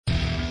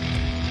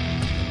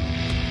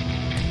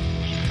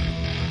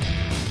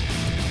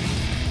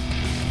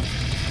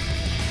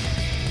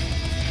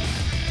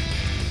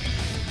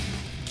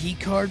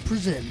V-Card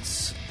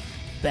presents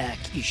Back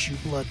Issue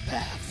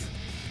Bloodbath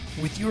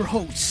with your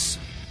hosts,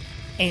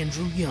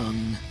 Andrew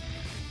Young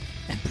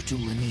and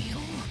Petula Neal.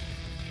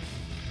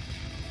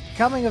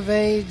 Coming of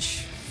age,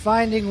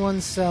 finding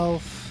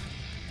oneself,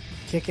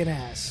 kicking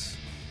ass.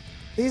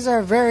 These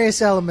are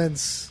various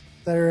elements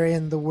that are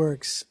in the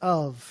works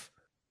of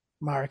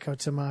Mariko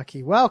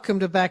Tamaki. Welcome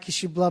to Back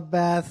Issue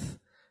Bloodbath.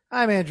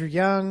 I'm Andrew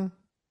Young.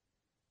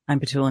 I'm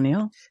Petula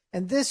Neal.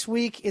 And this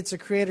week, it's a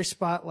creator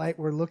spotlight.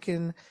 We're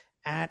looking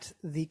at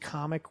the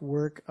comic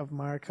work of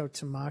Mariko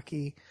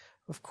Tamaki.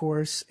 Of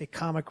course, a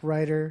comic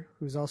writer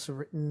who's also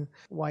written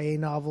YA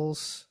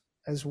novels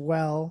as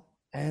well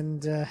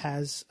and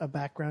has a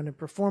background in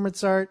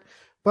performance art.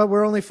 But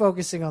we're only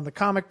focusing on the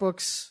comic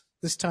books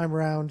this time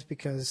around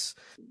because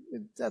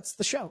that's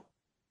the show.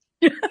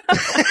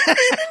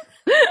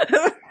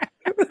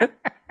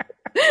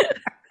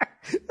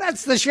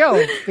 That's the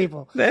show,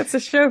 people. That's the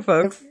show,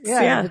 folks.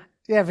 If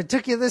it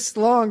took you this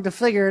long to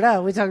figure it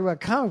out, we talk about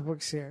comic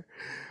books here.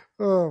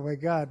 Oh my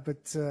God.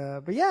 But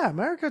yeah,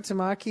 Mariko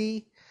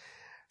Tamaki,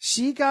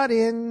 she got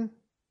in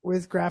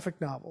with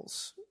graphic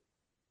novels.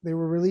 They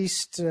were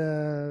released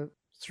through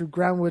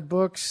Groundwood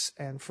Books,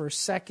 and for a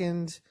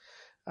second,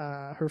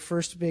 her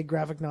first big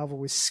graphic novel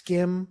was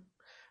Skim,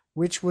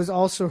 which was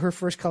also her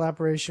first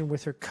collaboration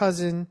with her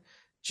cousin,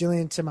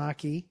 Jillian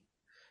Tamaki.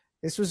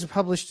 This was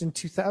published in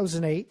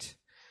 2008,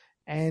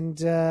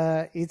 and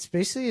it's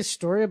basically a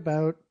story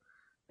about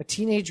a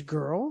teenage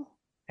girl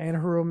and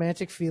her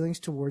romantic feelings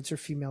towards her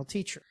female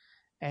teacher.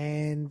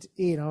 And,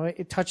 you know,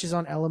 it touches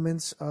on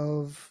elements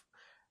of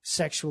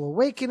sexual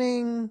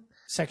awakening,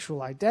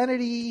 sexual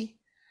identity,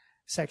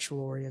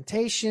 sexual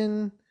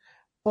orientation,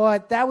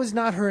 but that was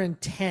not her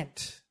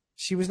intent.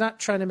 She was not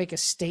trying to make a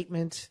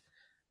statement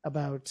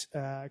about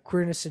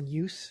queerness and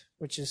youth,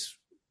 which is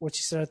what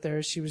she said out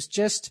there. She was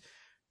just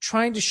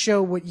trying to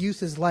show what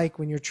youth is like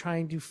when you're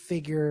trying to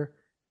figure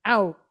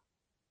out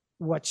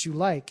what you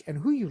like and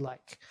who you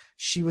like.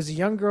 She was a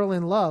young girl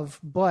in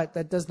love, but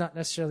that does not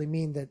necessarily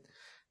mean that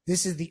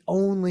this is the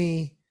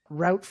only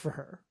route for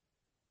her.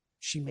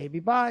 She may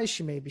be bi,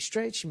 she may be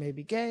straight, she may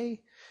be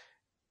gay.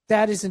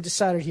 That isn't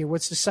decided here.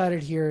 What's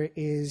decided here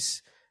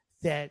is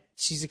that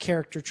she's a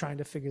character trying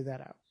to figure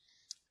that out.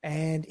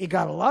 And it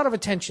got a lot of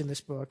attention,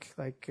 this book.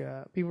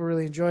 People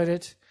really enjoyed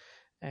it.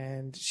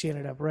 And she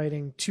ended up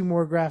writing 2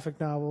 more graphic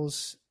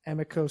novels,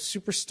 Emiko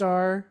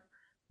Superstar,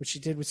 which she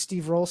did with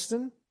Steve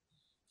Rolston.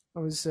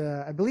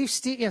 I believe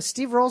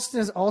Steve Rolston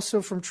is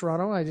also from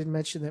Toronto. I didn't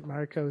mention that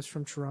Mariko is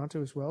from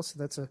Toronto as well, so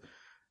that's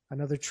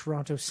another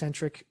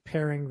Toronto-centric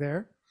pairing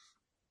there.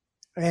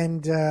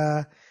 And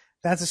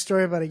that's a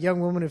story about a young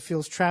woman who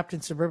feels trapped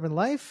in suburban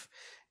life,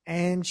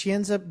 and she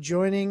ends up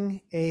joining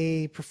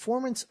a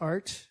performance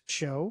art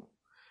show,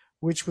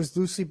 which was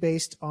loosely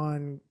based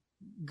on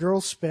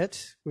Girl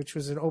Spit, which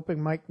was an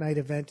open mic night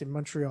event in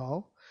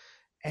Montreal.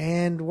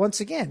 And once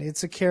again,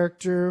 it's a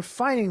character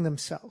finding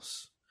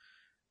themselves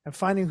and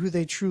finding who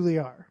they truly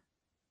are,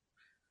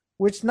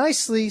 which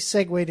nicely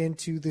segued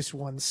into This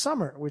One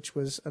Summer, which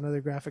was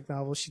another graphic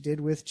novel she did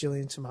with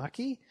Jillian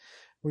Tamaki,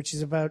 which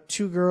is about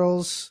 2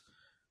 girls.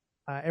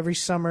 Every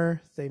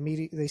summer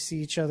they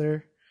see each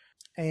other,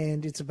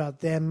 and it's about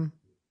them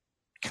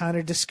kind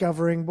of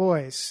discovering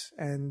boys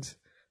and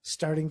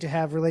starting to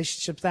have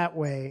relationships that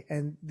way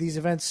and these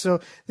events.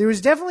 So there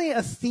was definitely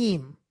a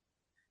theme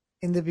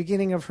in the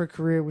beginning of her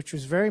career, which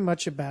was very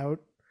much about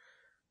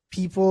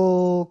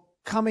people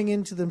coming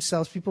into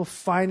themselves, people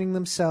finding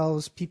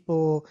themselves,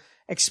 people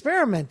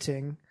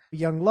experimenting,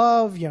 young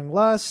love, young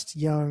lust,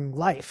 young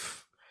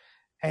life.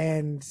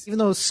 And even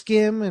though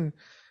Skim and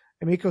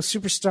Emiko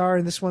Superstar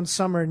and This One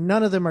Summer,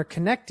 none of them are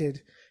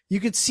connected, you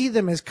could see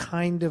them as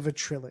kind of a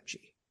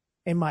trilogy,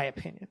 in my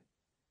opinion.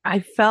 I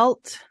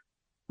felt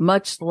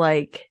much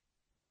like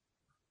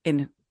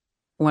in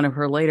one of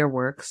her later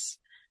works,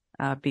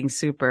 Being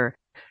Super,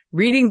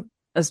 reading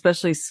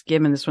especially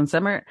Skim and This One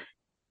Summer,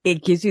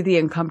 it gives you the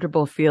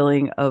uncomfortable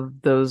feeling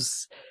of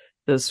those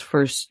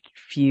first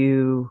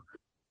few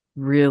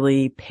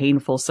really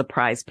painful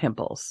surprise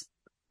pimples.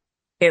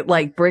 It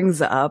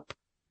brings up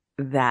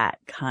that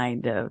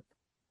kind of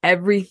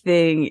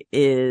everything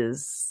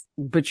is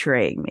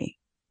betraying me.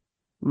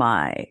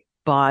 My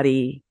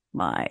body,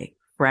 my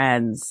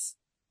friends,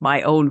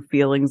 my own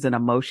feelings and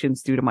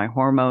emotions due to my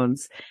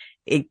hormones.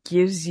 It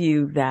gives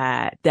you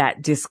that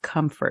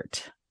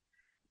discomfort.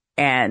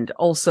 And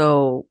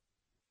also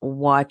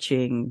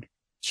watching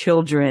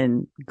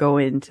children go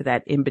into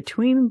that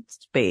in-between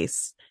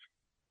space.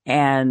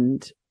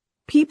 And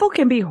people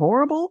can be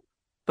horrible,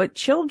 but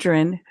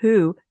children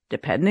who,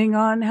 depending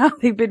on how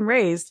they've been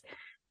raised,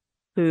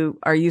 who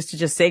are used to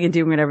just saying and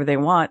doing whatever they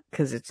want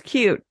because it's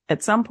cute,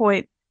 at some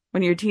point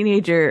when you're a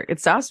teenager, it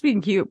stops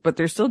being cute, but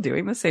they're still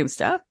doing the same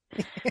stuff.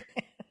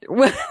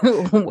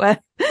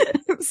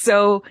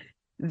 So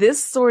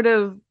this sort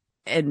of,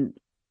 and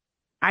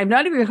I'm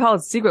not even going to call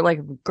it Secret Life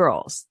of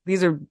Girls.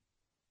 These are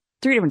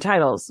 3 different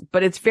titles,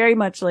 but it's very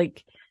much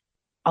like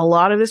a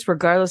lot of this,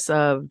 regardless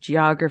of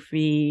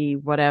geography,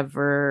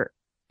 whatever,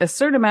 a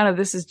certain amount of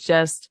this is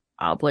just,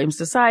 I'll blame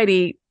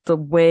society. the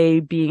way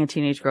being a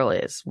teenage girl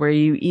is, where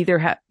you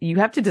either you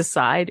have to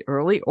decide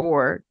early,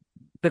 or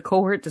the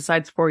cohort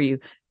decides for you,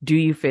 do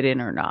you fit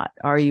in or not?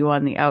 Are you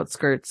on the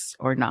outskirts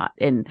or not?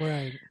 And,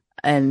 Right.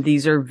 and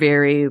these are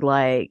very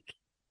like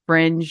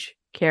fringe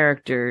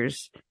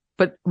characters,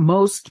 but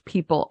most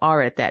people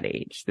are at that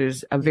age.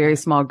 There's a very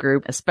small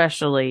group,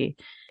 especially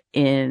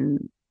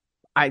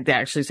I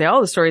actually say all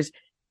the stories,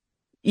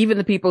 even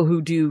the people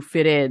who do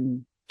fit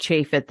in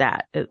chafe at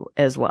that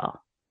as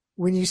well.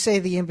 When you say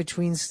the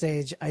in-between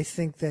stage, I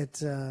think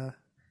that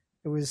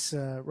it was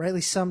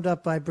rightly summed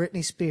up by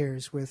Britney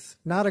Spears with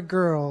 "not a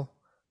girl,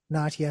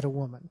 not yet a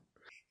woman."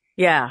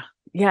 Yeah.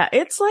 Yeah.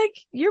 It's like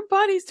your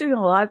body's doing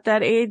a lot at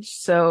that age.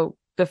 So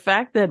the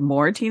fact that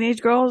more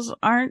teenage girls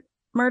aren't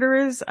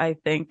murderers, I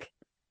think,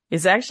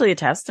 is actually a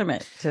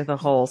testament to the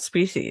whole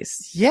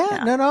species.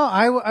 Yeah. No,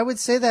 I would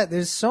say that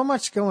there's so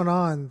much going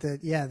on that,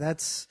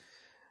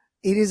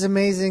 it is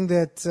amazing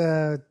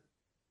that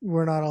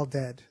we're not all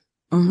dead.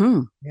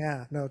 Mm-hmm.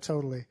 Yeah, no,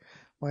 totally.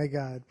 My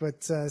God.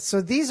 But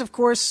so these, of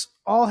course,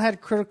 all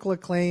had critical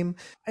acclaim.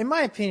 In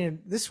my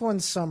opinion, this one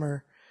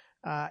summer,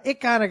 it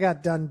kind of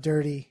got done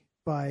dirty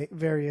by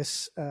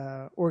various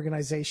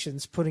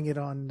organizations putting it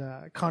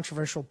on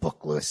controversial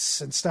book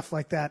lists and stuff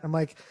like that. I'm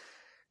like,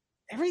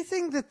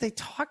 everything that they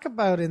talk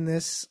about in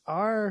this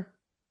are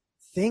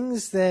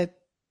things that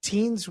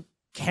teens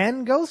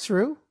can go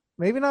through.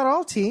 Maybe not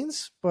all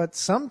teens, but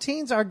some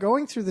teens are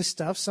going through this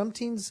stuff. Some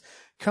teens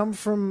come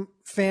from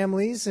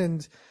families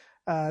and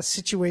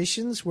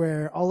situations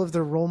where all of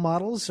their role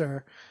models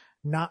are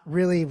not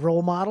really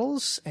role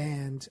models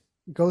and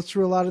go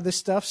through a lot of this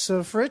stuff.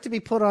 So for it to be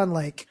put on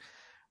like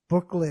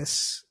book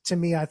lists, to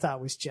me, I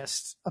thought was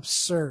just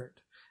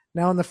absurd.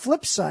 Now, on the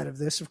flip side of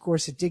this, of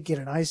course, it did get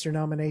an Eisner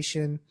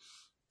nomination,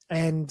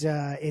 and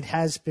it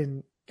has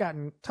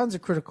gotten tons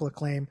of critical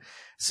acclaim.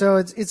 So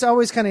it's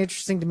always kind of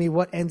interesting to me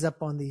what ends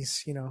up on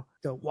these,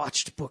 the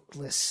watched book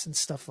lists and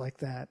stuff like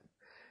that.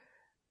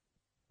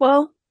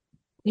 Well,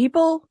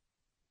 people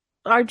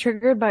are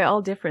triggered by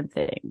all different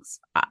things.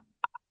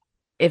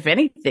 If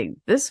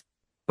anything, this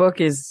book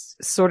is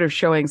sort of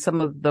showing some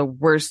of the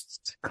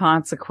worst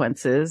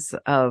consequences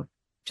of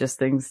just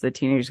things that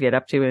teenagers get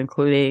up to,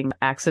 including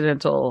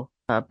accidental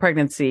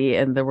pregnancy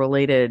and the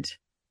related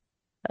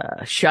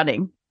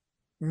shunning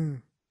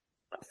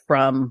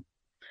from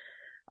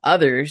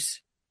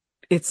others.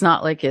 It's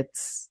not like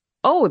it's,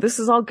 oh, this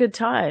is all good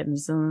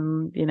times.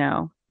 And,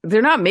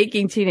 they're not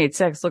making teenage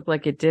sex look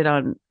like it did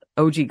on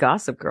OG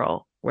Gossip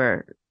Girl,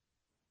 where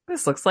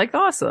this looks like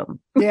awesome.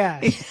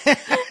 Yeah.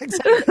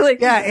 Exactly.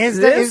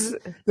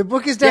 The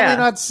book is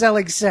definitely not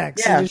selling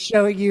sex. Yeah. It is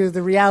showing you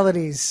the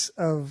realities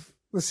of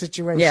the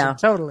situation. Yeah.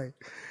 Totally.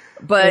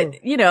 But,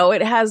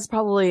 it has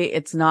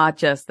it's not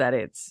just that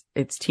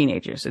it's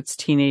teenagers. It's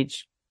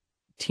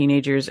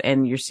teenagers,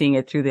 and you're seeing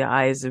it through the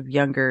eyes of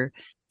younger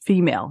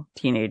female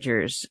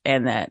teenagers.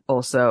 And that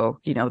also,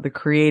 the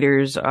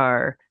creators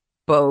are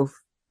both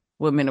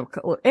women of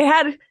color.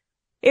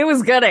 It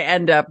was going to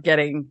end up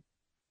getting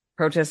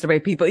protested by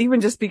people, even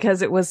just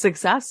because it was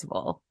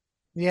successful.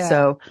 Yeah.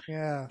 So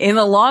in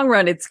the long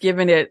run, it's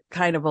given it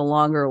kind of a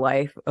longer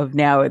life of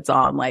now it's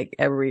on like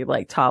every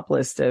like top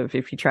list of,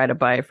 if you try to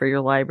buy it for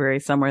your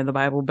library somewhere in the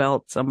Bible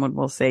Belt, someone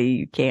will say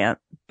you can't.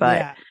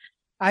 But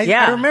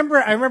I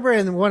remember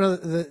in one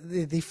of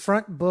the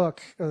front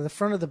book, or the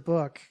front of the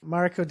book,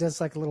 Mariko does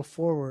like a little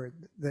foreword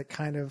that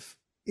kind of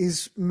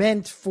is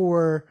meant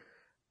for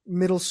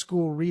middle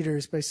school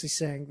readers, basically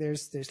saying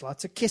there's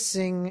lots of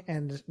kissing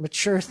and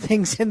mature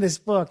things in this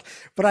book.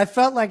 But I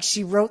felt like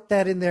she wrote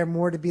that in there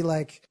more to be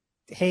like,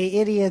 hey,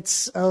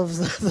 idiots of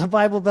the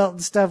Bible Belt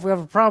and stuff, we have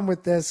a problem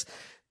with this.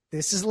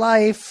 This is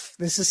life.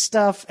 This is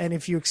stuff. And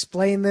if you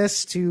explain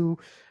this to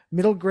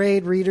middle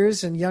grade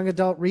readers and young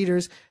adult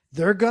readers,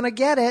 they're going to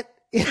get it.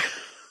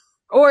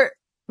 Or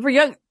for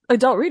young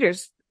adult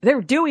readers,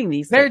 they're doing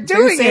these things.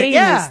 They're saying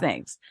these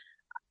things.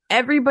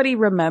 Everybody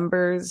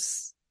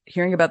remembers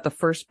hearing about the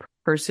first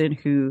person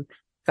who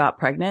got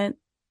pregnant.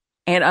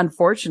 And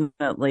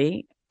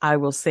unfortunately, I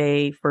will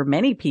say for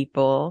many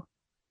people,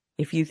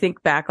 if you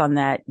think back on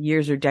that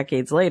years or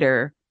decades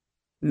later,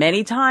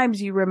 many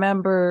times you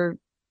remember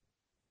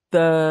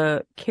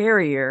the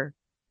carrier,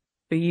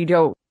 but you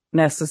don't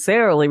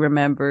necessarily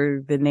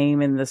remember the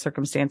name and the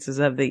circumstances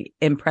of the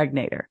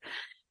impregnator.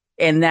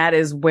 And that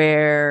is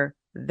where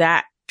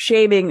that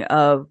shaming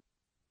of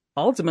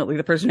ultimately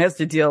the person has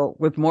to deal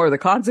with more of the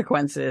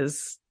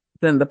consequences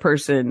than the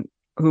person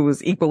who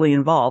was equally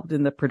involved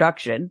in the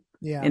production,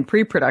 in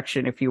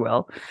pre-production, if you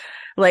will.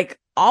 Like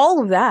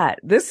all of that,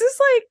 this is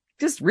like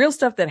just real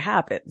stuff that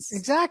happens.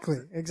 Exactly.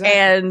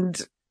 And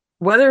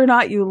whether or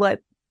not you let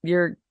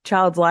your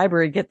child's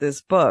library get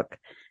this book,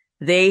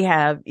 they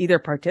have either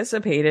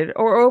participated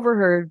or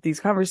overheard these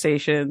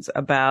conversations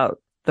about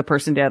the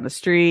person down the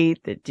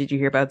street that, did you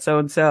hear about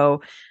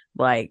so-and-so?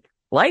 Like,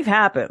 life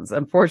happens,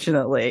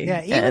 unfortunately.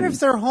 Yeah, even if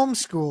they're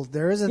homeschooled,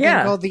 there is a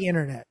thing called the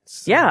internet.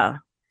 So. Yeah.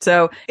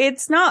 So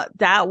it's not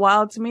that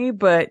wild to me,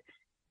 but,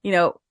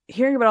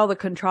 hearing about all the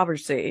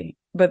controversy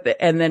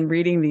and then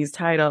reading these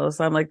titles,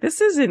 I'm like,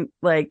 this isn't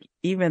like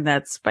even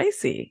that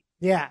spicy.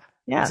 Yeah,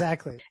 Yeah.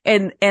 exactly.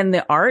 And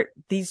the art,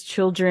 these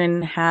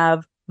children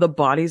have the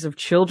bodies of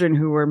children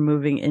who are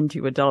moving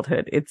into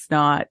adulthood. It's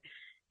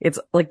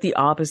like the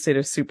opposite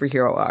of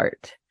superhero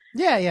art.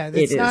 Yeah, yeah.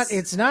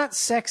 It's not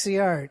sexy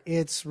art.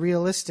 It's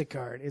realistic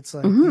art. It's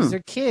like these are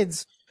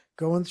kids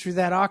going through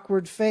that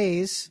awkward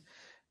phase,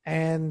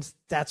 and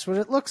that's what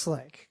it looks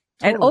like.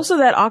 Totally. And also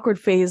that awkward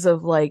phase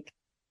of like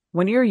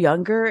when you're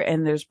younger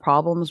and there's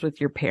problems with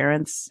your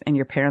parents and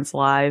your parents'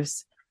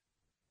 lives,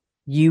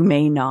 you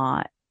may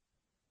not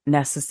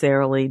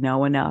necessarily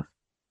know enough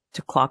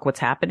to clock what's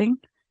happening.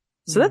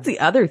 So that's the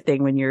other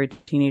thing when you're a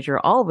teenager.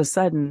 All of a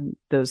sudden,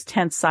 those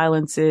tense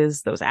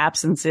silences, those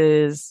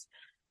absences,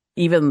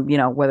 even,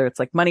 whether it's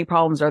like money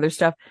problems or other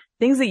stuff,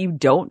 things that you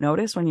don't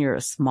notice when you're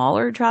a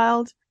smaller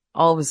child,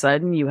 all of a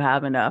sudden you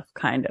have enough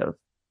kind of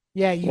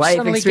you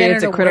life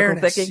experience and critical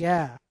awareness. thinking.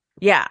 Yeah.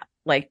 Yeah.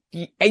 Like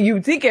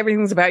you think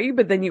everything's about you,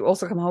 but then you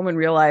also come home and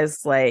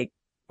realize like,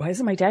 why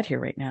isn't my dad here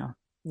right now?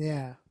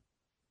 Yeah.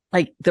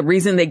 Like the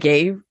reason they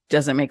gave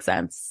doesn't make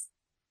sense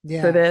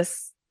for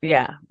this.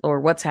 Yeah.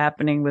 Or what's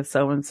happening with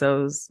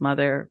so-and-so's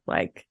mother.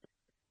 Like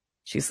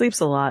she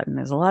sleeps a lot and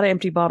there's a lot of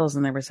empty bottles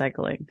in their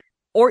recycling.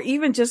 Or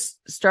even just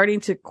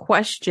starting to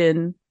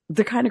question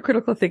the kind of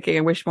critical thinking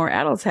I wish more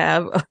adults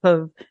have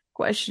of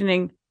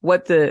questioning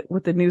what the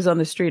news on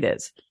the street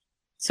is.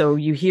 So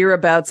you hear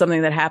about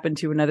something that happened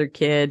to another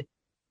kid,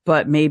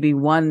 but maybe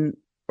one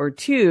or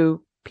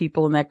two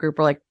people in that group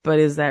are like, but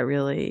is that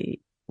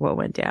really what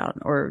went down?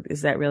 Or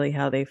is that really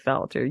how they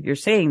felt? Or you're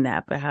saying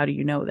that, but how do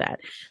you know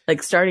that?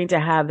 Like starting to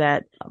have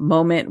that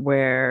moment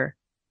where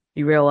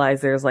you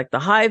realize there's like the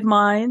hive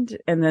mind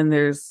and then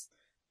there's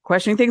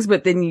questioning things,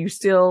 but then you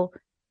still,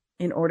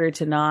 in order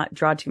to not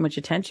draw too much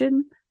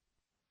attention,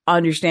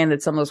 understand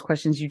that some of those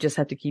questions you just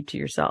have to keep to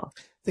yourself.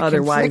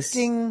 Otherwise,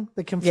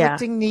 the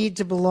conflicting need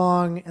to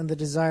belong and the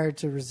desire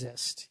to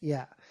resist.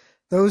 Yeah.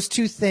 Those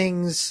two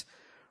things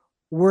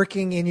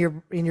working in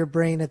your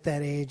brain at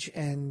that age,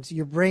 and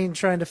your brain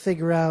trying to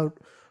figure out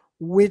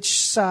which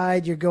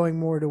side you're going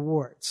more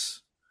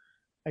towards.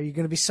 Are you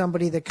going to be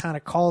somebody that kind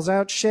of calls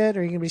out shit,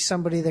 or are you going to be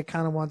somebody that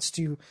kind of wants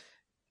to,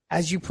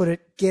 as you put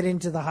it, get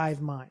into the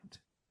hive mind?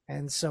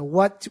 And so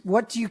what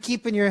do you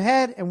keep in your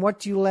head and what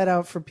do you let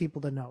out for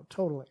people to know?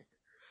 Totally.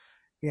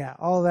 Yeah,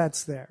 all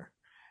that's there.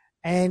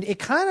 And it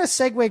kind of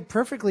segued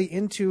perfectly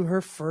into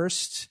her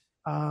first,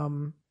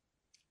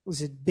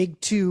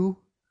 big two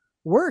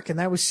work, and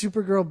that was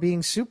Supergirl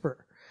being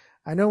super.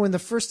 I know when the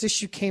first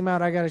issue came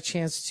out, I got a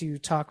chance to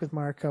talk with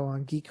Mariko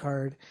on Geek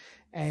Hard,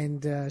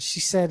 and she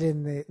said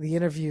in the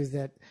interview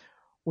that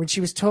when she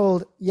was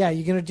told,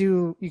 you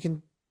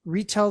can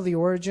retell the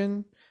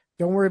origin,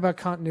 don't worry about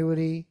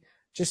continuity,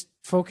 just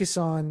focus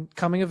on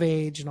coming of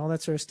age and all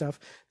that sort of stuff.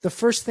 The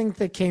first thing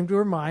that came to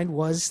her mind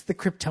was the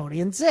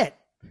Kryptonian zit.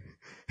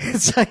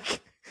 It's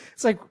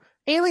like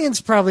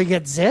aliens probably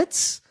get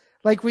zits.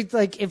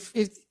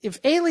 If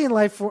alien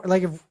life form,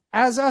 if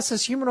as us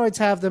as humanoids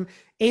have them,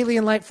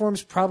 alien life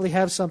forms probably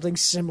have something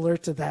similar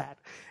to that.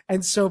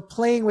 And so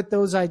playing with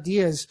those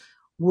ideas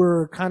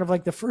were kind of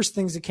like the first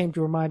things that came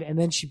to her mind, and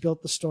then she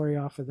built the story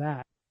off of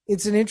that.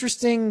 It's an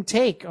interesting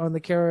take on the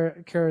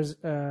Kara's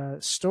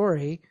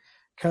story,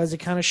 because it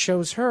kind of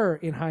shows her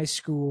in high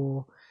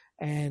school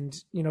and,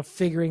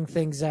 figuring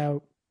things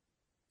out.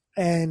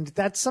 And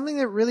that's something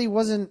that really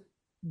wasn't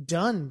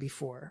done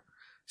before.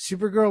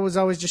 Supergirl was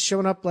always just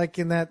showing up like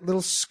in that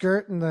little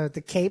skirt and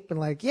the cape and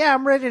like, yeah,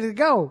 I'm ready to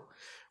go.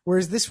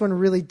 Whereas this one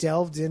really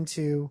delved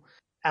into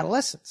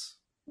adolescence.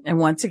 And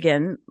once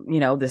again,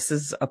 this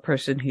is a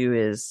person who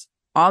is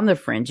on the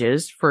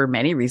fringes for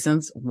many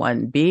reasons.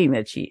 One being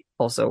that she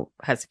also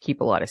has to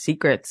keep a lot of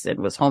secrets and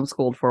was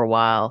homeschooled for a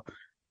while.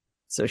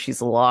 So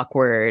she's a little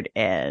awkward,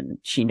 and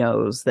she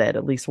knows that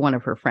at least one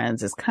of her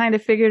friends has kind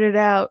of figured it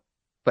out,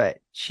 but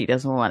she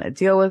doesn't want to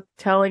deal with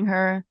telling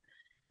her.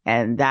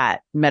 And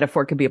that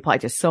metaphor could be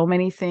applied to so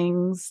many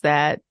things,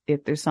 that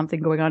if there's something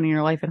going on in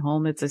your life at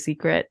home that's a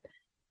secret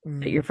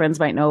that your friends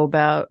might know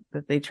about,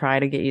 that they try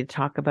to get you to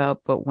talk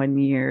about. But when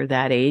you're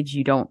that age,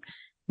 you don't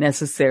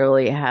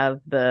necessarily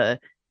have the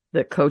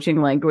coaching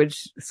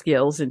language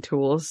skills and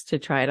tools to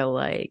try to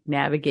like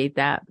navigate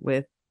that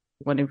with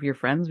one of your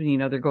friends when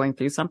they're going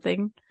through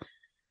something.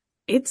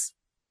 It's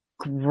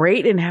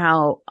great in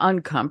how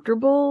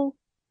uncomfortable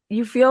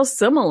you feel,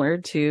 similar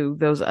to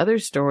those other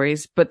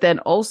stories, but then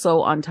also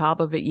on top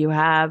of it, you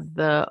have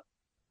the,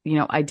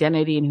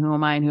 identity and who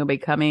am I and who am I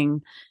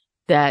becoming,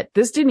 that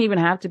this didn't even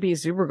have to be a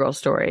Supergirl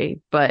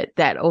story, but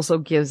that also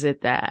gives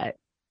it that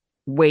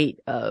weight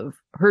of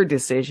her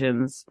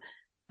decisions,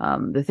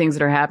 the things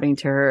that are happening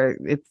to her.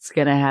 It's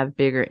going to have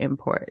bigger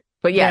import.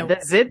 But the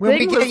zit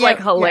thing was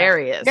like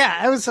hilarious.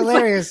 Yeah, it was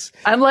hilarious.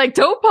 I'm like,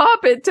 don't pop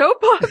it.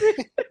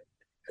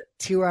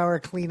 2-hour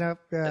cleanup.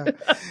 Yeah.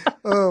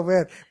 Oh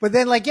man. But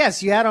then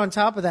yes, you add on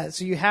top of that.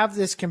 So you have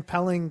this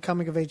compelling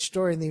coming of age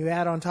story, and then you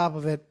add on top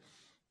of it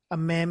a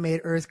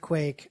man-made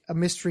earthquake, a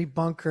mystery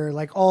bunker,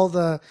 like all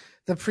the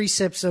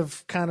precepts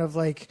of kind of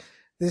like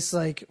this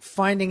like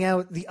finding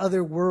out the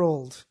other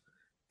world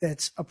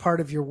that's a part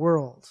of your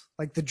world,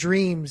 like the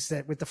dreams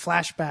that with the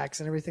flashbacks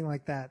and everything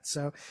like that.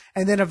 So,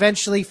 and then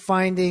eventually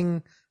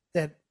finding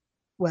that,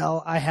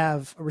 well, I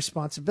have a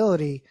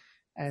responsibility,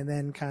 and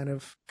then kind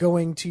of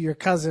going to your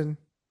cousin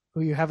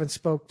who you haven't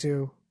spoke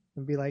to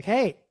and be like,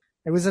 hey,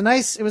 it was a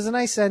nice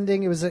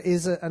ending. It was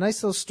a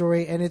nice little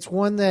story. And it's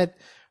one that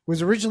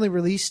was originally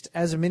released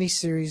as a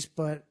miniseries,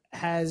 but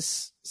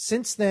has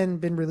since then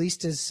been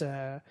released as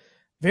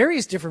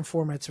various different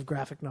formats of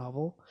graphic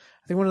novel.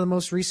 I think one of the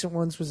most recent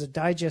ones was a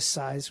digest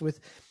size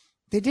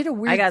they did a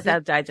weird I got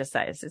that digest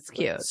size. It's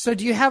cute. So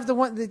do you have the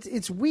one that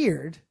it's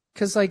weird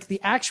because like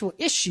the actual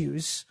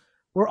issues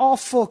were all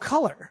full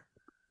color,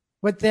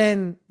 but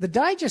then the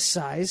digest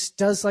size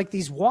does like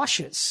these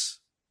washes.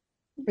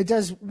 It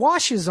does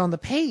washes on the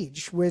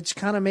page, which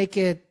kind of make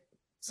it,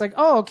 it's like,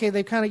 oh, okay,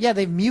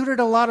 they've muted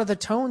a lot of the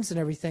tones and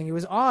everything. It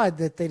was odd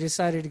that they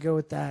decided to go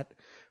with that.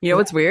 You know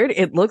what's weird?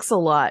 It looks a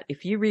lot.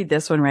 If you read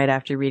this one right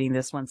after reading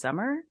this one,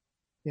 Summer,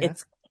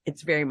 it's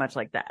very much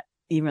like that.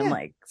 Even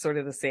like sort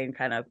of the same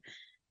kind of,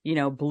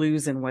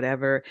 blues and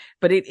whatever.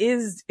 But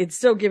it's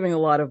still giving a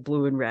lot of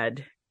blue and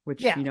red,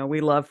 which, we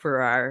love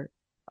for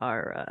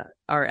our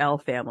L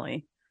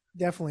family.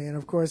 Definitely. And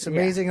of course,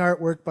 amazing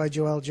artwork by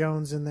Joelle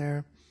Jones in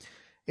there.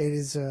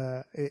 It's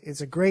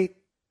a great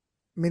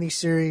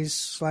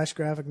miniseries /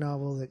 graphic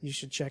novel that you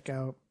should check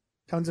out.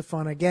 Tons of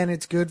fun. Again,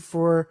 it's good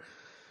for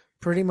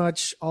pretty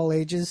much all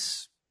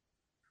ages.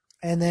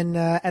 And then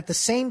at the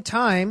same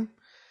time,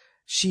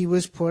 she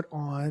was put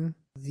on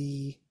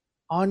the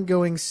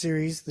ongoing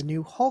series, the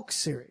new Hulk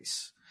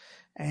series.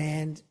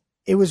 And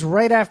it was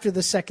right after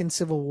the second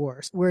Civil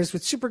War. Whereas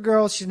with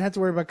Supergirl, she didn't have to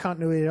worry about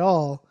continuity at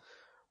all.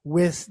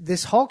 With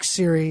this Hulk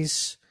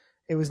series,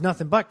 it was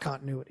nothing but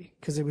continuity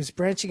because it was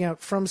branching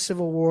out from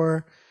Civil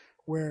War,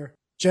 where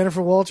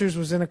Jennifer Walters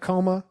was in a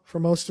coma for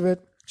most of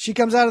it. She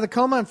comes out of the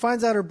coma and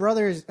finds out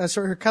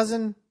her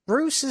cousin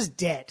Bruce is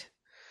dead.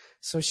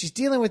 So she's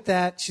dealing with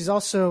that. She's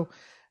also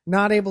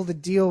not able to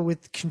deal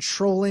with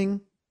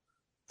controlling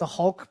the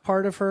Hulk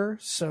part of her.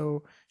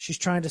 So she's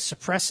trying to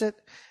suppress it.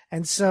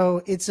 And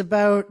so it's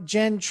about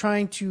Jen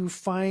trying to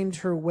find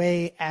her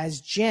way as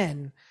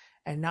Jen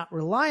and not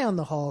rely on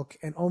the Hulk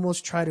and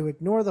almost try to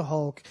ignore the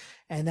Hulk.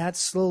 And that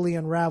slowly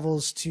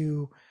unravels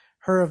to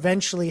her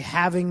eventually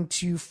having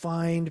to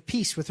find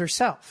peace with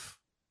herself,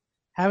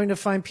 having to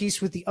find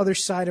peace with the other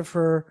side of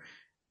her,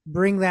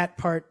 bring that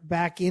part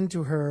back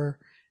into her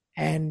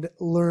and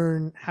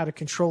learn how to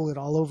control it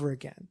all over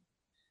again.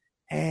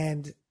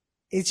 And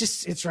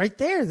it's right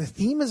there. The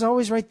theme is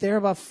always right there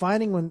about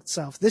finding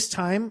oneself. This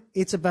time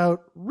it's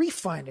about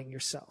refinding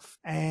yourself.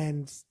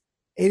 And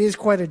it is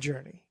quite a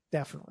journey,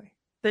 definitely.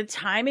 The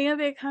timing of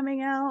it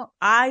coming out,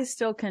 I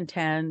still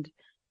contend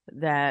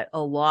that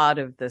a lot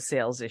of the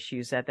sales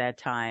issues at that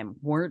time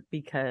weren't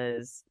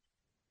because,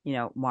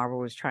 Marvel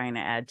was trying to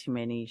add too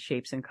many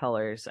shapes and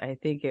colors. I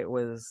think it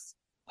was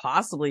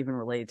possibly even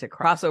related to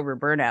crossover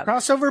burnout.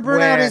 Crossover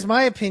burnout is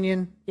my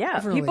opinion. Yeah.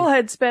 Definitely. People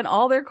had spent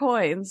all their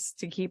coins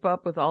to keep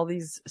up with all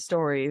these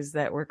stories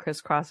that were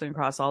crisscrossing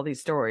across all these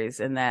stories.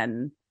 And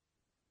then,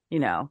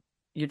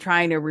 you're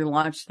trying to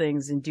relaunch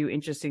things and do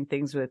interesting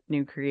things with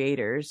new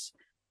creators.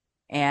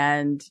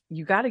 And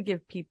you got to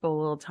give people a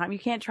little time. You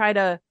can't try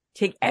to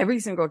take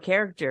every single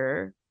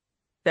character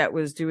that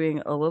was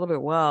doing a little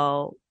bit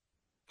well,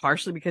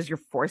 partially because you're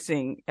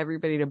forcing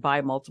everybody to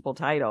buy multiple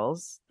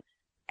titles,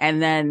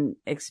 and then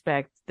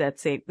expect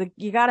that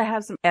you got to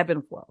have some ebb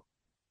and flow.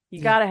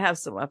 You got to have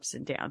some ups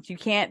and downs.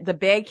 The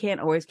bag can't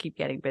always keep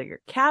getting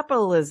bigger.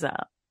 Capitalism.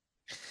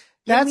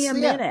 Give me a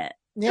minute.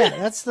 Yeah,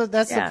 that's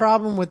the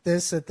problem with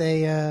this, that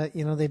they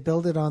they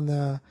build it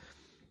on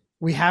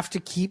we have to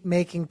keep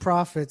making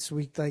profits.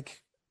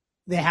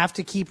 They have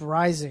to keep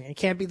rising. It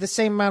can't be the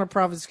same amount of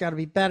profits. It's got to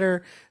be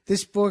better.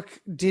 This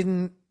book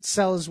didn't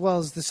sell as well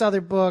as this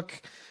other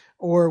book,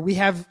 or we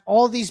have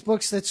all these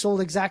books that sold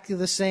exactly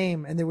the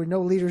same and there were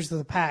no leaders of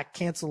the pack.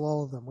 Cancel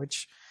all of them,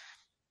 which,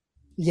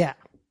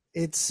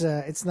 it's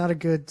not a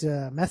good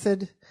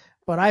method.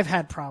 But I've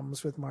had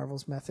problems with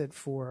Marvel's method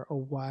for a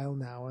while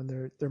now,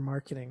 and their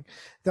marketing.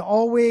 They're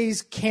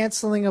always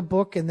canceling a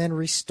book and then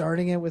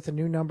restarting it with a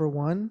new number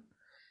one.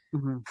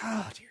 Mm-hmm.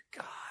 Oh, dear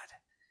God.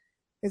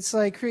 It's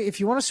like, if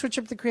you want to switch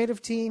up the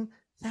creative team,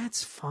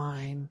 that's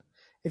fine.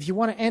 If you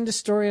want to end a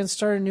story and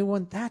start a new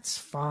one, that's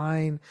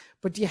fine.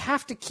 But you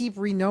have to keep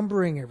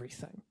renumbering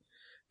everything,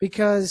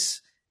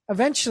 because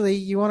eventually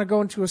you want to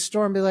go into a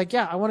store and be like,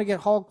 I want to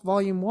get Hulk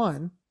Volume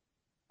 1.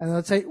 And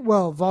they'll say,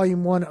 well,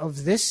 Volume 1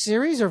 of this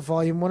series, or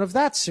Volume 1 of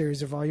that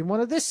series, or Volume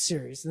 1 of this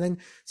series. And then,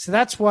 so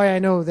that's why I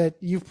know that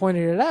you've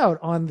pointed it out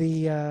on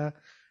the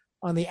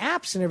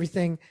apps and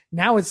everything.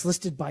 Now it's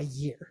listed by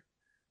year.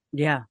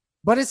 Yeah.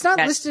 But it's not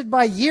listed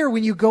by year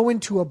when you go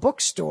into a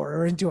bookstore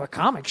or into a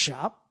comic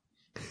shop.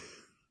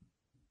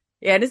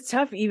 Yeah, and it's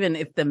tough even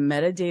if the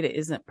metadata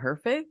isn't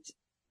perfect.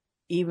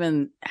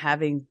 Even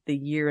having the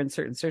year in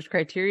certain search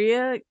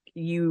criteria,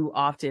 you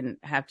often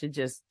have to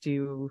just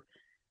do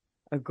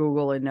a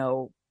Google and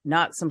know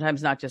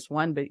sometimes not just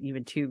one, but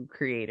even two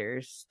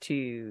creators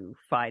to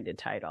find a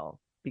title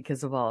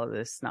because of all of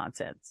this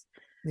nonsense.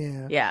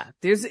 Yeah. Yeah.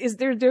 Is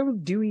there no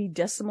Dewey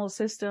Decimal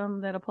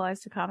System that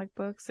applies to comic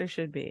books? There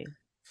should be.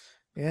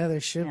 Yeah, there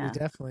should be,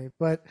 definitely.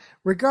 But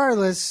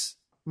regardless,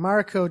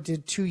 Mariko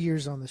did 2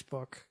 years on this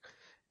book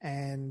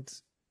and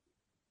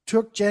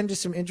took Jen to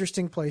some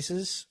interesting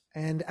places.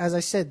 And as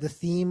I said, the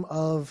theme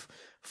of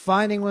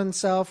finding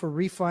oneself or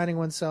refining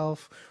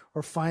oneself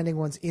or finding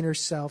one's inner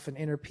self and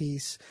inner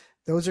peace,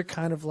 those are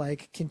kind of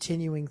like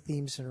continuing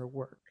themes in her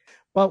work.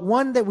 But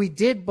one that we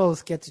did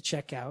both get to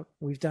check out,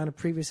 we've done a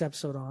previous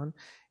episode on,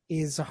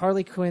 is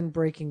Harley Quinn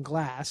Breaking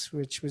Glass,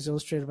 which was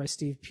illustrated by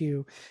Steve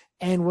Pugh,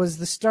 and was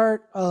the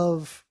start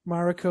of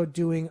Mariko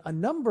doing a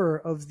number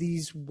of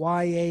these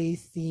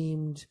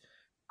YA-themed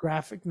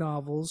graphic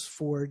novels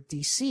for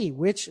DC,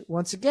 which,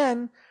 once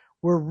again,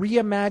 were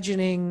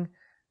reimagining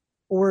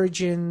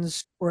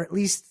origins, or at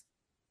least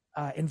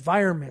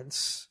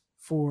environments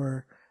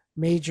for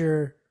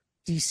major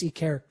DC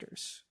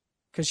characters.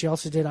 Because she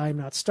also did I Am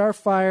Not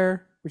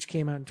Starfire, which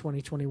came out in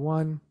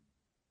 2021.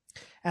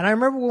 And I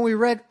remember when we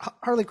read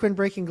Harley Quinn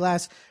Breaking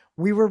Glass,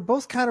 we were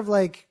both kind of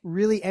like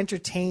really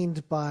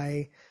entertained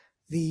by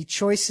the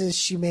choices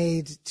she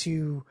made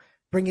to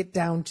bring it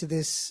down to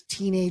this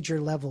teenager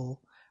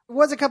level. There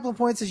was a couple of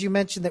points, as you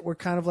mentioned, that were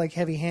kind of like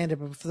heavy-handed,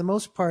 but for the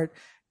most part,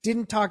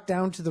 didn't talk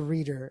down to the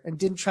reader and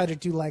didn't try to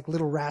do like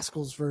Little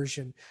Rascals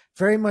version.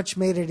 Very much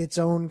made it its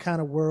own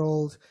kind of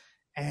world,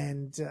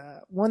 and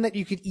one that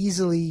you could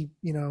easily,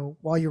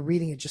 while you're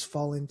reading it, just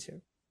fall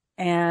into.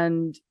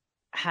 And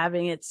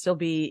having it still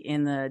be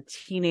in the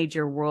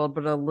teenager world,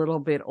 but a little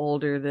bit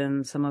older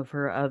than some of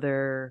her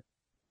other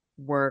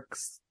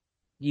works,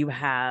 you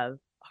have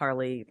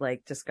Harley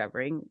like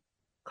discovering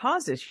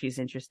causes she's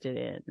interested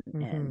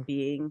in and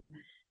being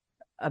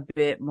a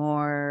bit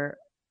more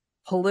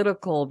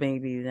political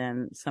maybe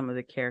than some of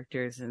the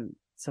characters in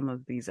some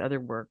of these other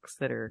works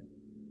that are,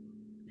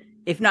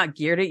 if not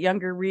geared at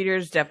younger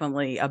readers,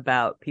 definitely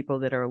about people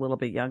that are a little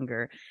bit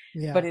younger.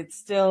 Yeah. But it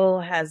still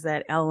has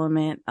that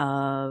element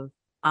of,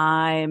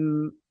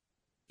 I'm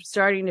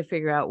starting to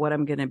figure out what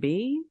I'm going to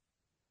be,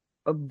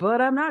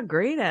 but I'm not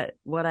great at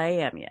what I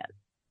am yet.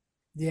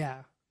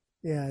 Yeah.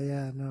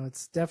 No,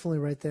 it's definitely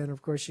right there. And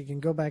of course, you can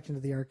go back into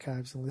the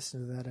archives and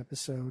listen to that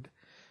episode.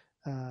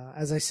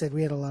 As I said,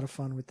 we had a lot of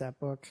fun with that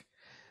book.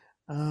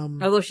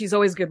 Although she's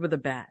always good with a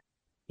bat.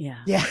 Yeah.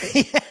 Yeah.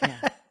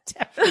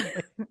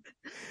 Definitely.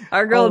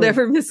 Our girl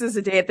never misses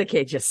a day at the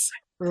cages.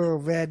 Oh,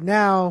 man.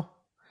 Now,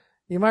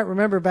 you might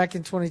remember back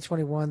in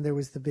 2021, there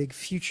was the big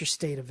Future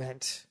State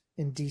event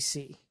in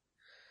DC.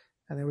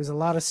 And there was a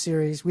lot of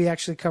series. We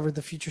actually covered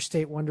the Future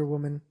State Wonder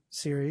Woman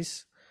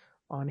series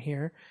on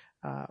here.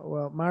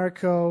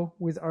 Mariko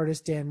with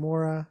artist Dan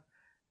Mora,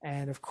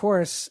 and of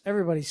course,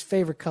 everybody's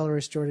favorite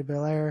colorist, Jordi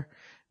Belair.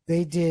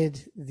 They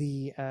did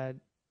the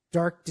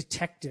Dark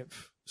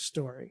Detective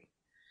story,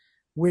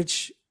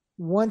 which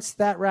once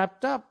that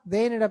wrapped up,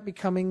 they ended up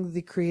becoming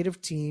the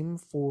creative team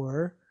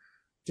for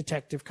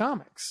Detective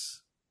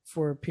Comics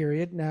for a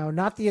period. Now,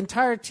 not the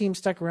entire team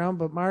stuck around,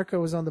 but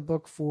Mariko was on the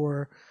book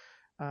for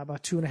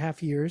about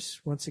 2.5 years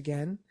once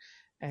again.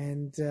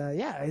 And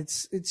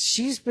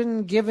she's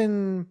been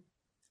given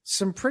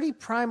some pretty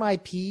prime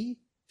IP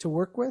to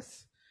work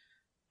with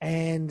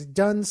and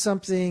done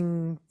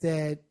something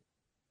that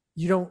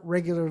you don't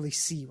regularly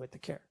see with the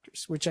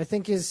characters, which I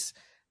think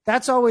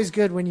that's always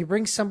good when you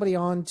bring somebody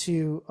on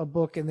to a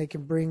book and they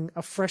can bring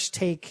a fresh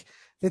take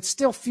that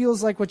still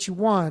feels like what you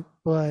want,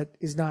 but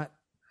is not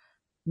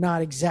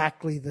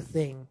exactly the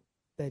thing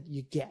that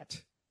you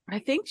get. I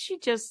think she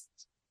just,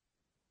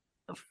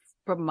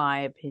 from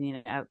my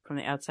opinion, from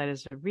the outside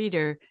as a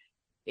reader,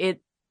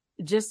 it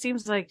just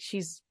seems like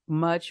she's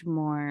much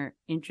more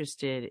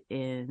interested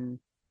in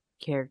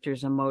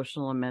characters'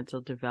 emotional and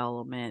mental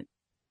development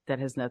that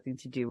has nothing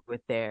to do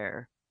with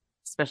their,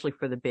 especially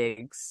for the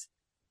bigs,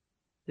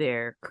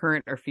 their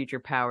current or future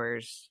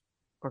powers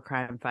or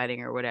crime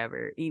fighting or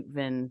whatever.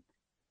 Even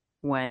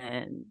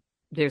when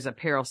there's a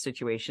peril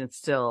situation, it's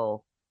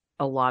still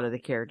a lot of the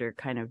character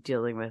kind of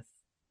dealing with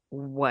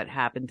what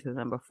happened to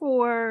them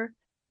before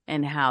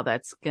and how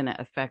that's going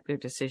to affect their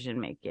decision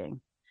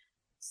making.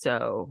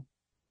 So,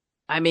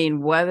 I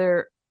mean,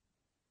 whether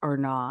or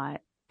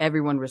not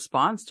everyone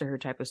responds to her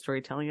type of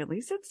storytelling, at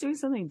least it's doing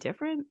something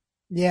different.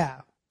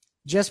 Yeah.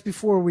 Just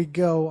before we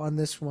go on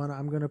this one,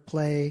 I'm going to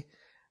play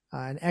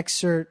an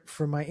excerpt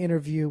from my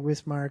interview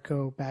with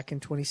Mariko back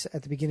at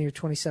the beginning of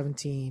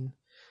 2017,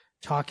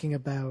 talking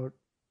about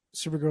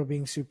Supergirl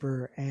being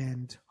super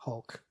and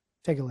Hulk.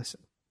 Take a listen.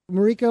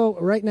 Mariko,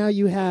 right now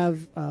you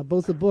have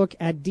both a book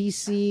at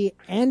DC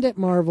and at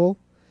Marvel.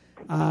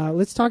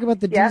 Let's talk about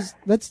the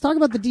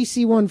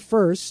DC one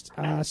first.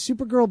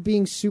 Supergirl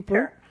being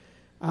super.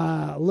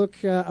 Sure.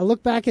 Look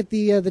back at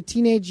the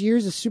teenage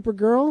years of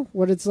Supergirl,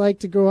 what it's like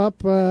to grow up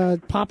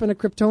popping a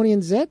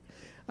Kryptonian zit.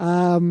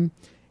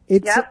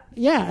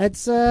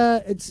 It's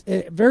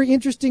a very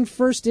interesting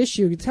first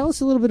issue. Tell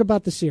us a little bit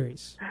about the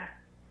series.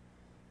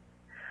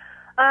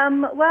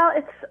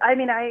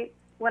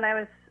 When I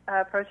was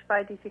approached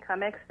by DC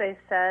Comics. They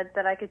said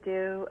that I could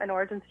do an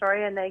origin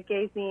story, and they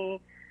gave me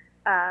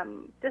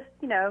just,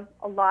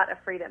 a lot of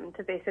freedom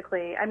to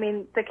basically, I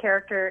mean, the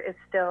character is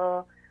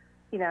still,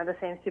 the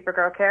same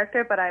Supergirl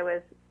character, but I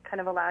was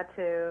kind of allowed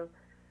to,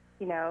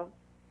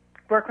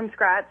 work from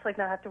scratch, like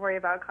not have to worry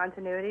about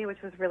continuity,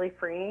 which was really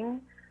freeing.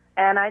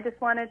 And I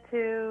just wanted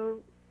to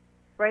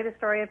write a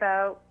story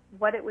about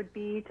what it would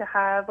be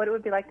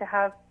like to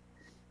have,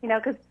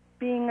 because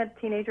being a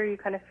teenager, you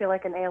kind of feel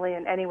like an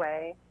alien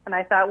anyway. And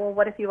I thought, well,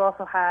 what if you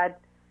also had,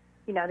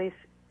 these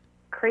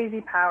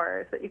crazy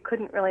powers that you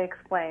couldn't really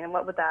explain, and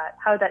how would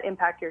that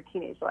impact your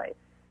teenage life?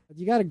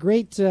 You got a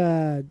great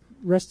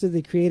rest of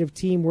the creative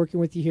team working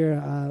with you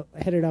here,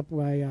 headed up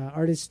by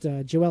artist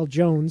Joelle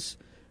Jones,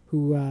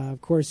 who,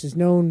 of course, is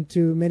known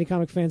to many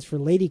comic fans for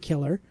Lady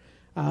Killer.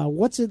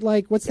 What's it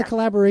like? What's the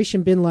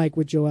collaboration been like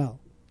with Joelle?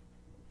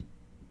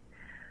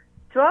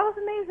 Joelle's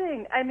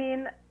amazing. I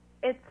mean,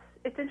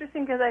 it's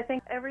interesting because I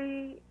think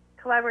every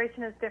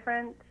collaboration is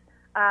different.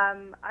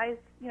 I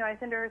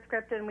send her a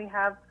script and we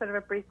have sort of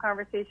a brief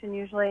conversation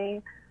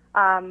usually.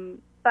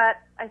 But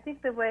I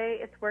think the way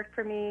it's worked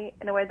for me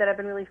in a way that I've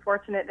been really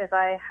fortunate is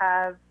I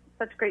have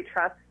such great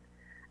trust,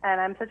 and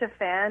I'm such a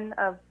fan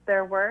of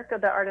their work,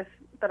 of the artists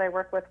that I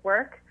work with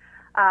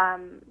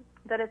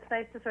that it's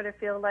nice to sort of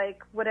feel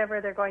like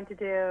whatever they're going to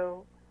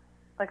do,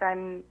 like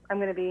I'm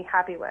going to be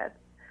happy with.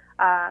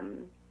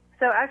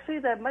 So actually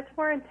the much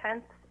more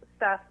intense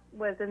stuff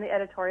was in the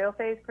editorial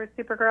phase for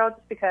Supergirl,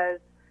 just because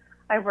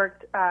I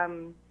worked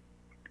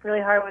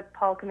really hard with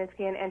Paul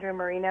Kaminsky and Andrew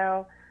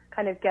Marino,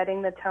 kind of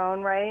getting the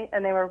tone right,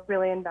 and they were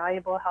really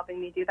invaluable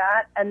helping me do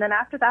that. And then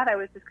after that, I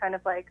was just kind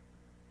of like,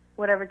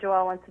 whatever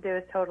Joelle wants to do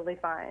is totally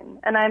fine.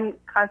 And I'm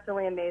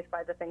constantly amazed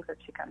by the things that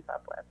she comes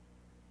up with.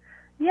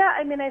 Yeah,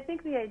 I mean, I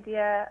think the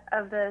idea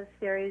of the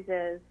series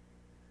is,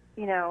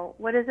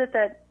 what is it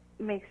that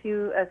makes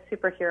you a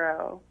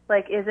superhero?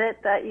 Like, is it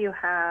that you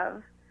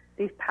have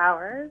these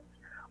powers,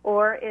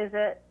 or is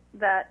it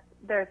that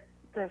there's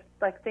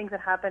like things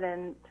that happen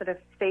in sort of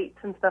fates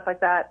and stuff like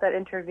that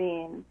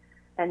intervene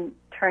and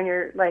turn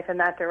your life in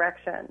that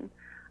direction?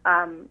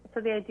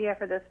 So the idea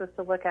for this was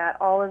to look at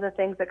all of the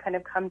things that kind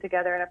of come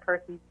together in a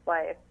person's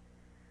life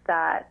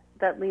that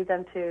lead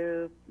them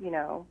to,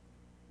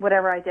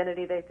 whatever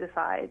identity they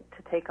decide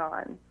to take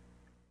on.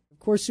 Of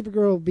course,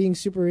 Supergirl being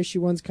Super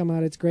Issue 1's come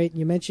out, it's great. And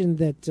you mentioned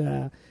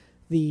that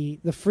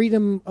the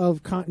freedom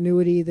of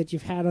continuity that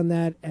you've had on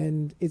that,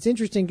 and it's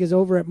interesting because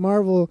over at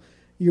Marvel,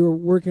 you're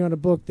working on a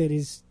book that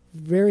is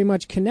very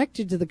much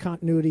connected to the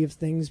continuity of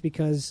things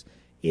because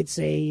it's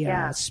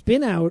a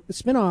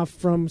spin-off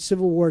from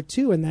Civil War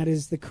II, and that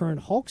is the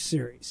current Hulk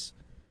series.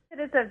 It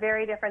is a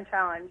very different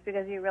challenge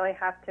because you really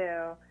have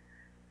to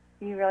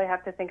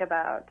think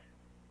about,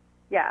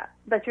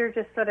 that you're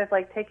just sort of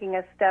like taking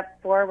a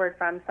step forward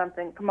from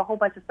a whole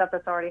bunch of stuff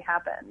that's already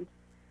happened.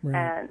 Right.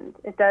 And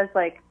it does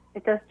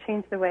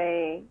change the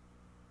way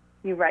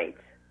you write,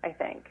 I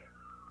think.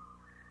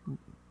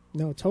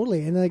 No,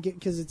 totally. And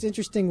because it's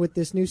interesting with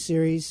this new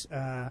series,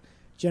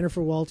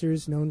 Jennifer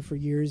Walters, known for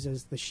years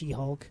as the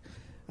She-Hulk.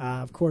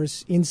 Of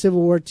course, in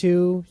Civil War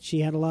II,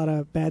 she had a lot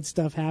of bad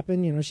stuff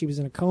happen. She was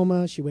in a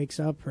coma. She wakes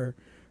up. Her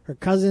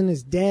cousin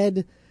is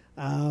dead.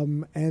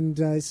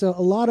 So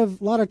a lot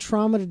of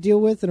trauma to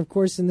deal with. And, of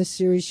course, in this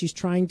series, she's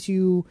trying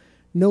to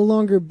no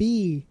longer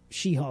be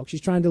She-Hulk.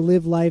 She's trying to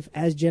live life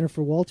as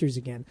Jennifer Walters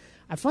again.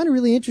 I find it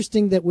really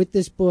interesting that with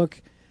this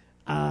book,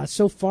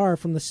 so far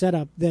from the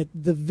setup, that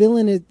the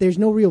villain there's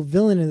no real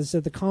villain in this,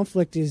 that the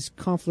conflict is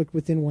conflict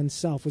within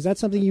oneself. Was that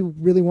something you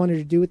really wanted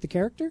to do with the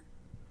character?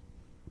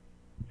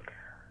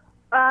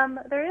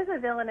 There is a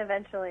villain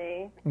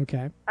eventually.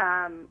 Okay.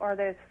 Or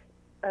there's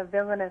a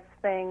villainous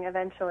thing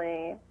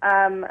eventually.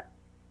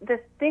 The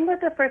thing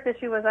with the first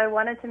issue was I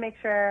wanted to make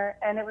sure,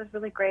 and it was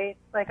really great,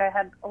 like I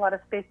had a lot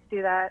of space to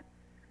do that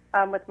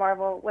with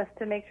Marvel, was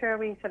to make sure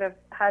we sort of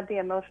had the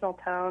emotional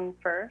tone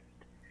first.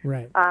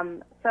 Right.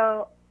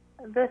 So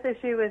this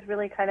issue is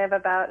really kind of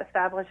about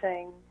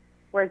establishing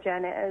where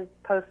Jen is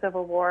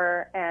post-Civil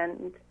War.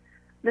 And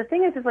the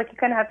thing is like you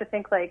kind of have to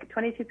think like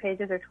 22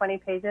 pages or 20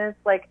 pages.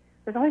 Like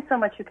there's only so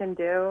much you can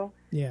do.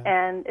 Yeah.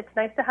 And it's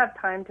nice to have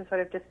time to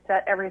sort of just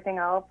set everything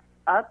else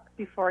up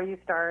before you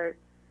start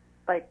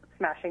like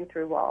smashing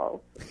through walls.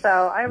 So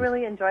I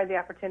really enjoyed the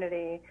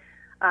opportunity.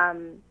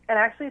 And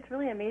actually it's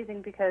really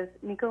amazing because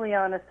Nico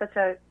Leon is such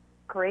a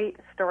great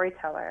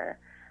storyteller.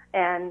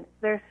 And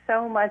there's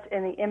so much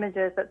in the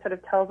images that sort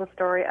of tells the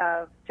story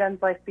of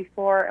Jen's life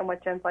before and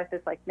what Jen's life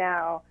is like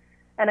now.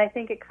 And I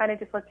think it kind of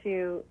just lets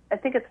you, I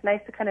think it's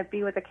nice to kind of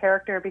be with the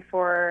character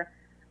before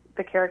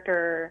the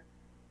character,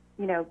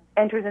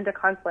 enters into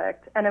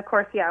conflict. And of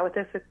course,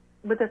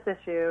 with this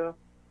issue,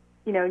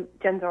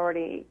 Jen's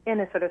already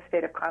in a sort of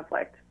state of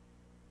conflict.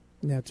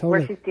 Yeah, totally.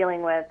 Where she's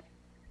dealing with,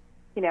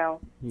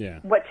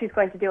 what she's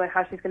going to do and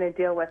how she's going to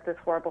deal with this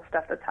horrible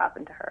stuff that's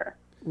happened to her.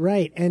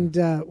 Right, and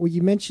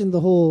you mentioned the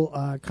whole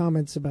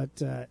comments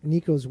about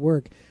Nico's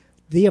work.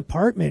 The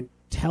apartment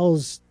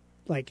tells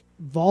like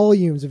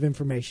volumes of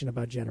information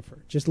about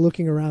Jennifer just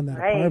looking around that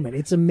Right. apartment.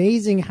 It's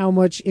amazing how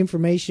much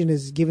information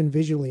is given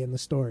visually in the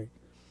story.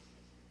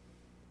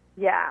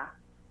 Yeah.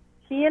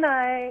 He and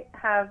I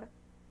have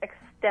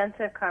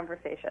extensive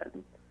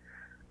conversations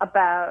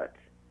about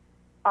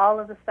all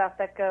of the stuff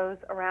that goes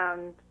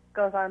on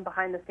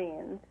behind the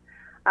scenes.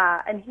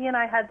 And he and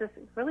I had this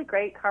really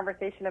great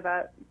conversation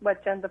about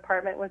what Jen's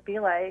apartment would be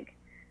like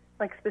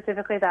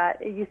specifically that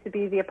it used to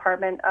be the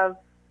apartment of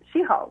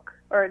She-Hulk,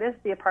 or it is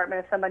the apartment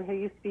of someone who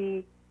used to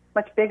be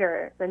much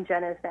bigger than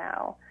Jen is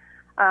now.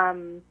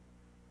 And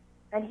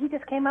he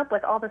just came up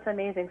with all this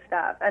amazing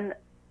stuff. And,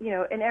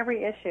 in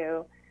every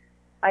issue,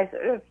 I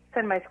sort of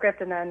send my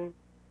script and then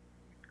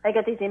I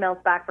get these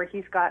emails back where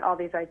he's got all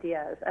these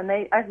ideas. And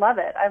I love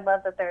it. I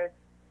love that there's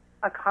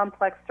a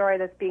complex story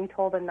that's being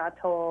told and not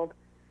told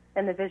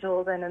in the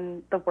visuals and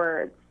in the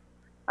words.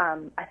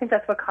 I think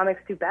that's what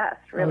comics do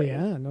best, really. Oh,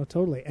 yeah, no,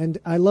 totally. And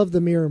I love the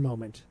mirror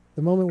moment.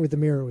 The moment with the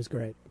mirror was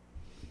great.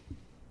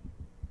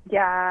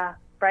 Yeah,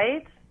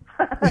 right?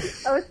 I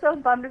was so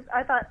bummed.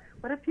 I thought,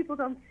 what if people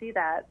don't see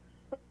that?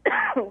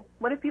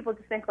 What if people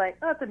just think oh,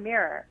 it's a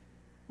mirror?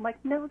 I'm like,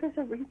 no, there's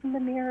a reason the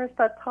mirror is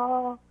that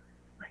tall.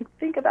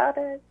 Think about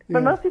it. Yeah.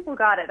 But most people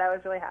got it. I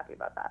was really happy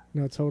about that.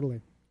 No,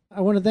 totally.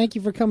 I want to thank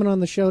you for coming on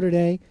the show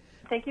today.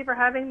 Thank you for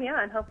having me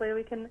on. Hopefully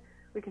we can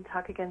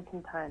talk again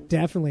sometime.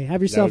 Definitely.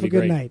 Have yourself a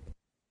good night.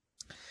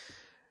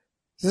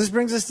 So this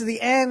brings us to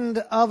the end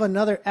of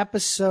another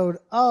episode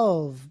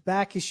of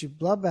Back Issue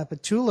Bloodbath.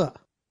 Petula,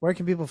 where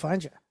can people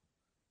find you?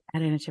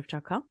 At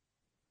InAChip.com.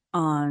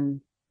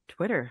 On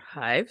Twitter,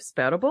 Hive,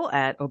 Spoutable,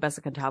 at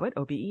Obesacantabit,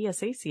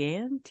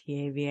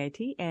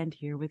 OBESACANTAVIT, and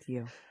here with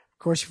you. Of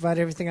course, you find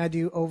everything I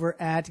do over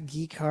at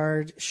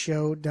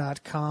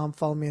geekhardshow.com.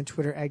 Follow me on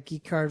Twitter at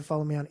geekhard.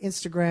 Follow me on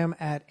Instagram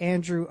at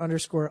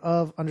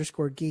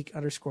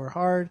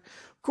Andrew_of_geek_hard.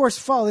 Of course,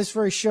 follow this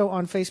very show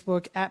on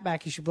Facebook at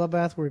Back Issue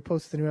Bloodbath, where we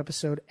post the new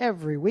episode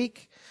every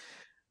week.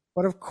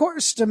 But of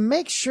course, to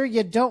make sure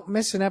you don't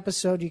miss an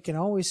episode, you can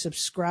always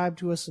subscribe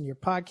to us on your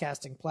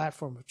podcasting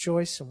platform of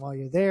choice. And while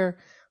you're there,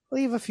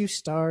 leave a few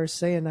stars,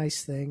 say a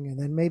nice thing, and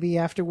then maybe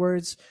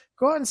afterwards,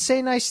 go out and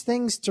say nice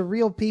things to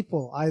real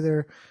people,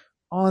 either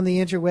on the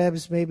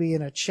interwebs, maybe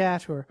in a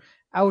chat, or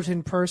out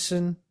in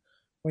person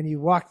when you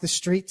walk the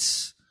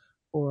streets,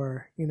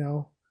 or,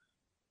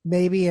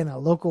 maybe in a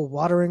local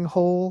watering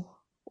hole,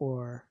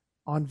 or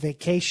on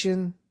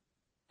vacation.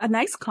 A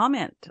nice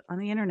comment on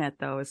the internet,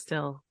 though, is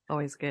still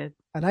always good.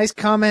 A nice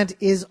comment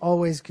is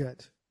always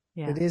good.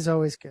 Yeah. It is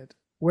always good.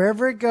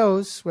 Wherever it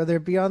goes, whether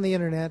it be on the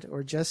internet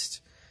or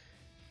just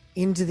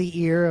into the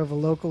ear of a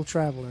local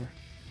traveler,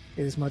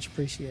 it is much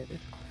appreciated.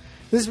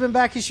 This has been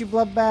Back Issue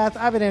Bloodbath.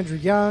 I've been Andrew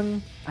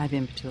Young. I've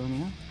been Petula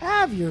Neal.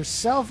 Have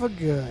yourself a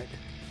good